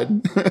 Thank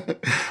God.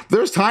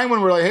 There's time when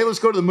we're like, hey, let's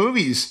go to the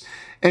movies.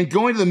 And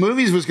going to the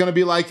movies was going to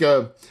be like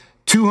a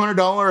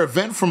 $200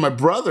 event for my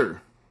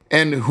brother.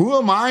 And who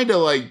am I to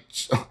like,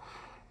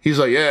 he's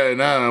like, yeah,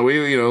 no,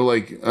 we,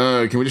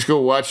 can we just go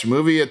watch a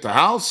movie at the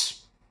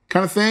house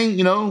kind of thing,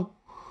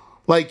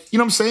 Like, you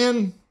know what I'm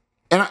saying?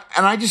 And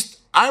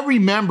I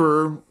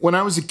remember when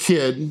I was a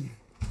kid,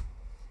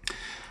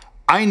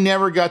 I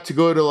never got to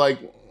go to like,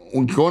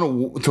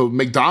 going to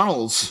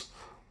McDonald's.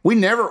 We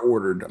never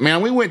ordered.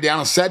 Man, we went down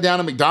and sat down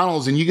at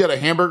McDonald's and you got a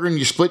hamburger and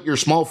you split your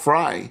small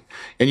fry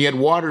and you had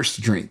waters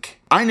to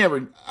drink. I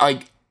never,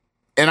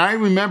 and I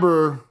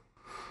remember,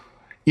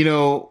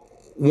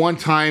 one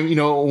time,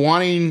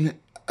 wanting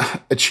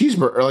a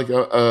cheeseburger, or like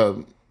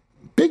a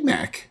Big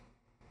Mac,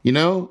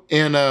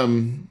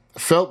 and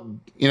felt,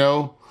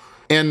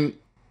 and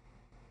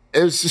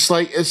it was just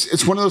like,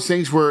 it's one of those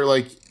things where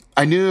like,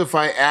 I knew if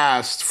I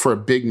asked for a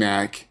Big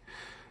Mac,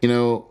 it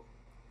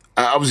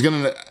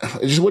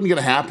just wasn't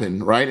gonna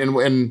happen, right?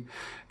 And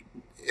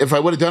if I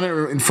would have done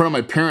it in front of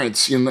my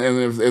parents, and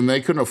they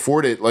couldn't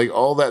afford it, like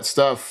all that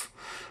stuff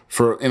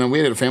for, we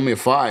had a family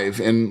of 5,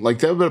 and like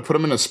that would have put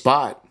them in a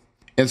spot.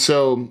 And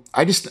so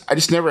I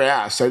just never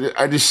asked.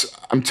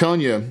 I'm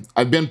telling you,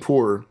 I've been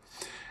poor,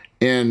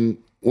 and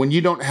when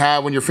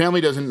your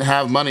family doesn't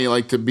have money,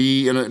 like to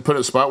be put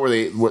in a spot where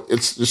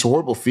it's just a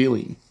horrible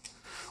feeling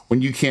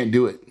when you can't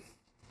do it.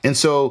 And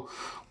so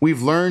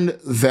we've learned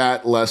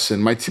that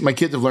lesson. My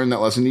kids have learned that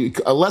lesson.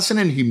 A lesson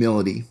in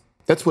humility.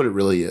 That's what it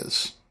really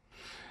is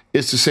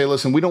to say,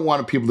 listen, we don't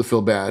want people to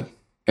feel bad.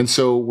 And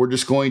so we're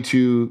just going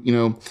to,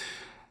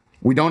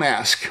 we don't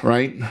ask,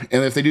 right?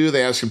 And if they do,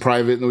 they ask in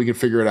private and we can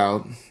figure it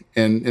out.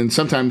 And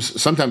sometimes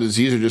it's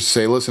easier just to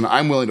say, listen,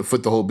 I'm willing to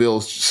foot the whole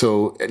bill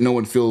so no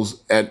one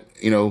feels and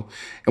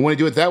when I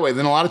do it that way,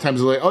 then a lot of times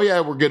they're like, oh yeah,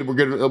 we're good,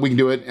 we can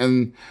do it.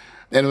 And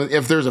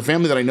if there's a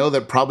family that I know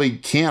that probably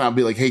can't, I'll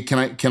be like, hey,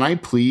 can I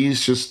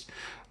please just,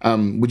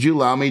 would you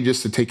allow me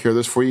just to take care of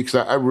this for you?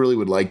 Because I really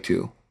would like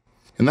to.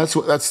 And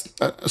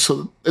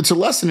so it's a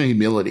lesson in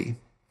humility.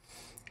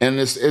 And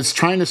it's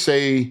trying to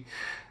say,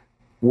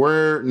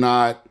 we're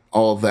not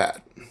all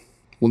that.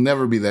 We'll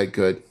never be that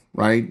good,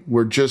 right?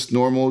 We're just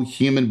normal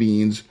human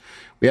beings.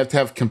 We have to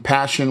have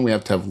compassion. We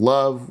have to have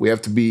love. We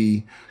have to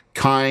be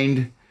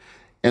kind.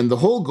 And the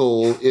whole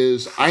goal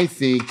is, I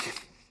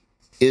think,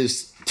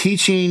 is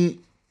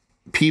teaching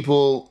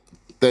people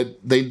that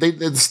they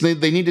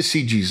need to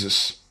see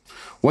Jesus.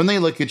 When they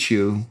look at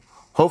you,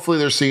 hopefully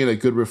they're seeing a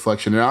good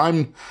reflection.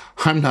 And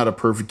I'm not a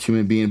perfect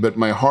human being, but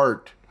my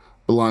heart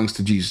belongs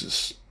to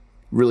Jesus. It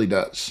really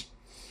does.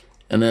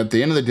 And at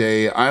the end of the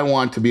day, I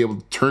want to be able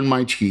to turn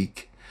my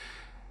cheek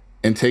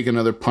and take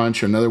another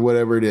punch or another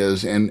whatever it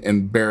is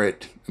and bear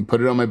it and put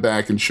it on my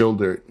back and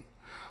shoulder it.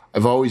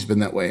 I've always been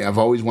that way. I've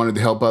always wanted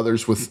to help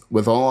others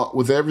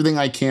with everything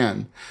I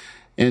can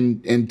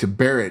and to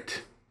bear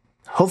it.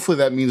 Hopefully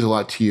that means a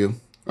lot to you.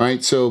 All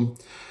right. So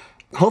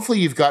hopefully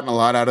you've gotten a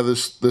lot out of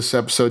this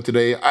episode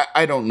today.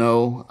 I don't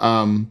know.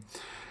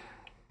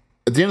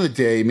 At the end of the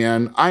day,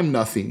 man, I'm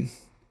nothing.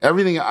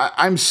 Everything.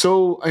 I'm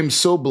so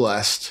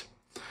blessed.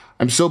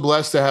 I'm so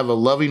blessed to have a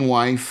loving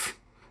wife.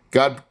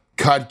 God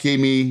gave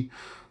me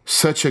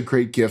such a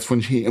great gift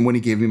when he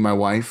gave me my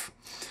wife.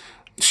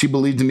 She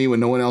believed in me when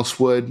no one else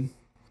would.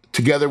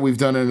 Together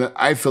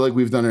I feel like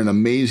we've done an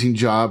amazing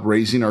job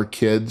raising our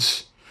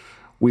kids.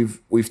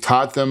 We've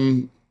taught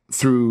them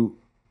through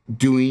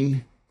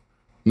doing,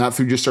 not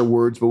through just our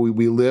words, but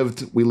we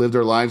lived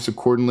our lives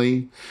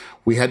accordingly.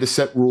 We had to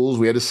set rules.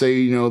 We had to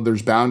say,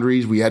 there's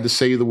boundaries. We had to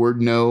say the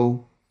word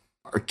no.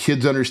 Our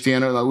kids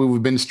understand it.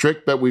 We've been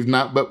strict, but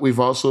we've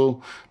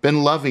also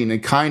been loving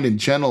and kind and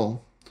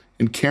gentle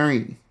and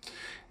caring.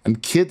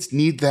 And kids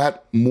need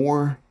that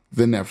more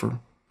than ever.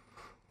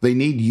 They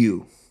need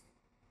you.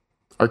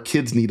 Our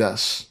kids need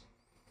us,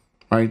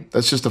 right?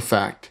 That's just a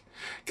fact.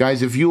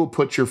 Guys, if you will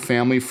put your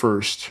family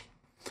first,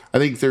 I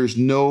think there's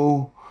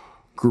no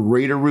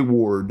greater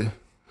reward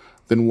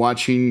than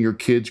watching your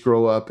kids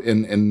grow up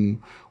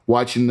and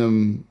watching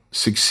them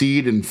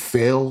succeed and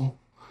fail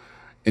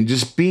and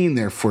just being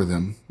there for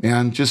them,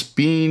 man, just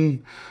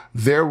being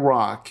their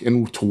rock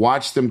and to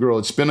watch them grow.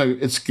 It's been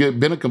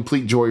a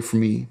complete joy for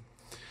me.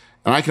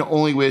 And I can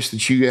only wish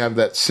that you have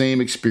that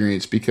same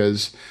experience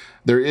because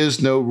there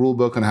is no rule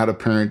book on how to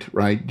parent,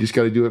 right? You just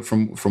got to do it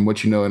from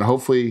what you know. And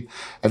hopefully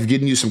I've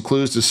given you some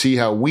clues to see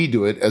how we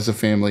do it as a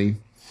family.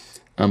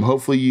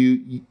 Hopefully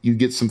you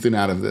get something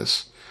out of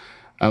this.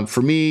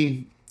 For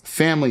me,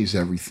 family is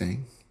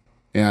everything.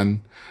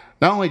 And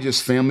not only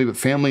just family, but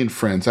family and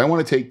friends. I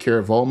want to take care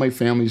of all my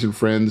families and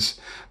friends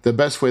the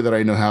best way that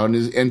I know how,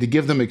 and to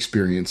give them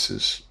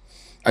experiences.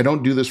 I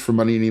don't do this for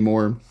money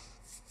anymore.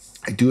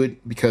 I do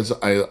it because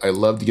I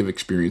love to give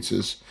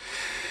experiences.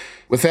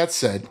 With that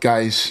said,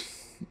 guys,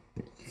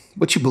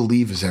 what you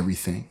believe is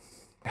everything.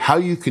 How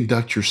you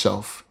conduct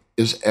yourself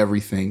is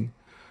everything.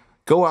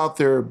 Go out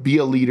there, be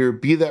a leader,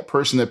 be that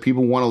person that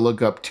people want to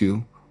look up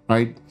to,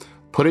 right?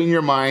 Put it in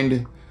your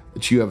mind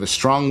that you have a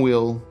strong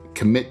will,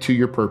 commit to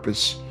your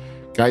purpose.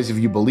 Guys, if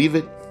you believe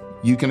it,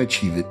 you can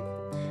achieve it,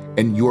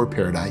 and your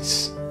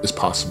paradise is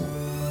possible.